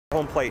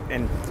home plate.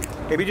 And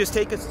maybe just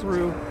take us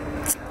through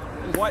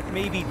what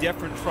may be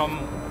different from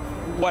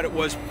what it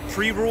was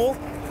pre-rule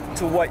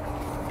to what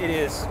it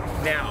is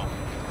now.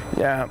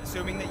 Yeah.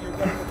 Assuming that you're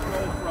getting a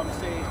throw from,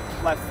 say,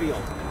 left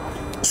field.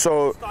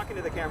 So, Talking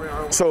to the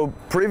camera. so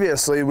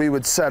previously we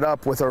would set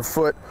up with our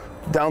foot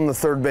down the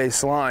third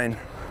base line,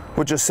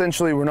 which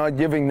essentially we're not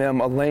giving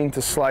them a lane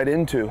to slide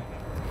into.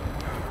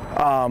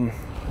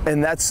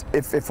 And that's,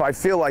 if I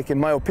feel like, in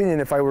my opinion,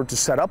 if I were to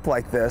set up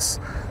like this,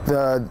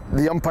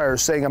 the umpire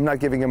is saying I'm not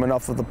giving him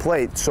enough of the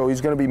plate, so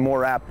he's going to be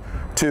more apt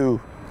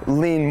to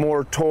lean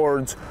more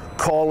towards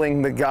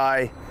calling the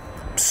guy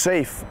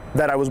safe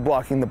that I was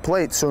blocking the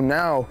plate. So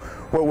now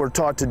what we're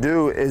taught to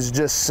do is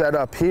just set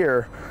up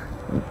here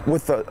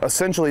with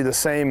essentially the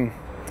same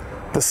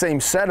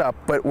setup,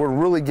 but we're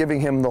really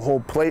giving him the whole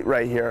plate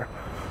right here.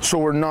 So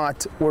we're not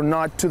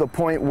to the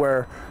point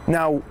where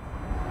now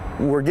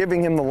we're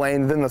giving him the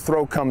lane, then the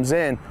throw comes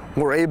in,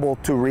 we're able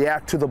to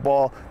react to the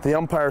ball. The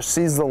umpire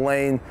sees the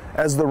lane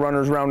as the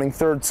runner's rounding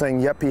third,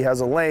 saying, yep, he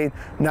has a lane.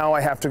 Now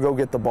I have to go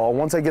get the ball.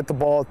 Once I get the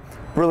ball,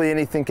 really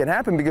anything can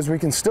happen because we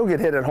can still get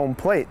hit at home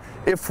plate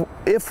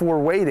if we're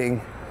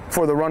waiting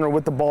for the runner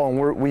with the ball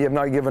and we have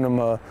not given him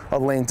a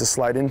lane to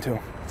slide into.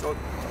 So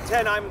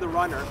 10, I'm the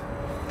runner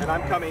and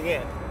I'm coming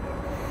in.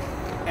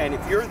 And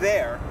if you're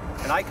there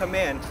and I come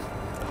in,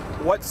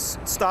 what's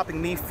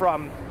stopping me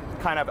from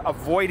kind of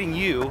avoiding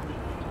you?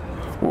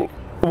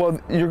 Well,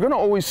 you're going to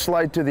always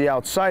slide to the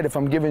outside if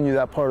I'm giving you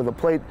that part of the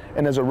plate,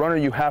 and as a runner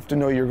you have to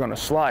know you're going to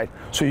slide.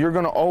 So you're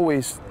going to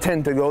always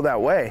tend to go that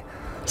way.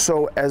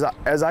 So as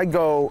I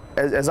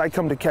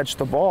come to catch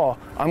the ball,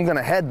 I'm going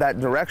to head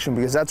that direction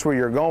because that's where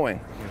you're going.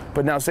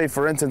 But now say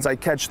for instance I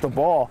catch the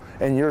ball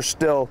and you're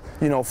still,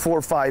 4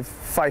 or 5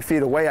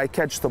 feet away, I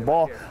catch the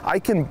ball, I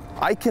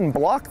can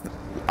block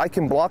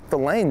the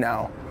lane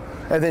now.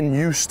 And then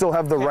you still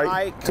have the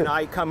right to... Can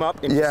I come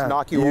up and just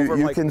knock you over?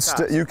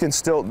 You can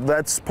still,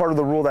 that's part of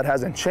the rule that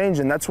hasn't changed,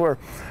 and that's where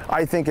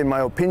I think, in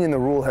my opinion, the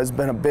rule has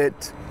been a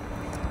bit,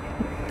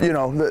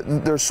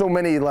 there's so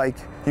many like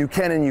you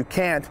can and you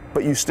can't,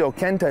 but you still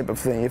can type of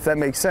thing, if that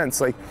makes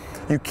sense. Like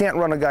you can't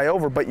run a guy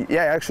over, but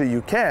yeah, actually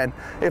you can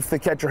if the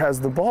catcher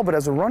has the ball, but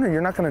as a runner,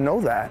 you're not going to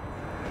know that.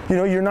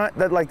 You're not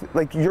that like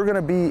you're going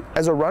to be,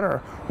 as a runner,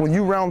 when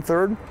you round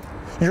third,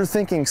 you're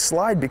thinking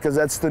slide because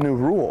that's the new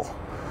rule.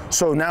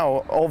 So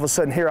now, all of a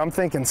sudden here, I'm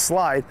thinking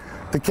slide,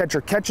 the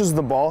catcher catches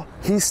the ball,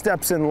 he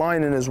steps in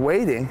line and is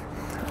waiting,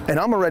 and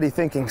I'm already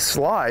thinking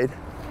slide.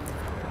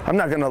 I'm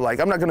not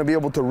gonna be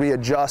able to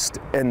readjust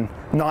and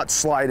not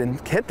slide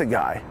and hit the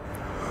guy.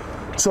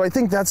 So I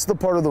think that's the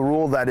part of the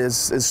rule that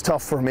is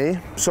tough for me.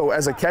 So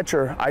as a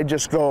catcher, I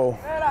just go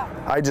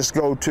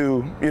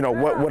to,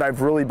 what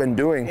I've really been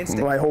doing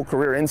my whole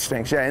career,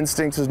 instincts. Yeah,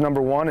 instincts is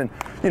number one, and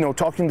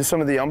talking to some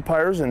of the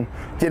umpires and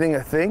getting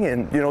a thing,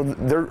 and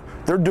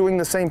they're doing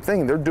the same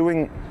thing.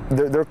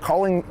 They're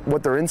calling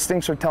what their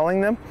instincts are telling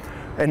them,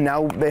 and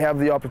now they have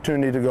the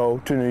opportunity to go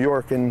to New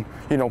York and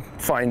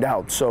find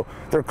out. So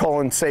they're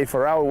calling safe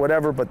or out,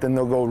 whatever, but then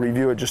they'll go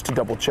review it just to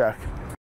double check.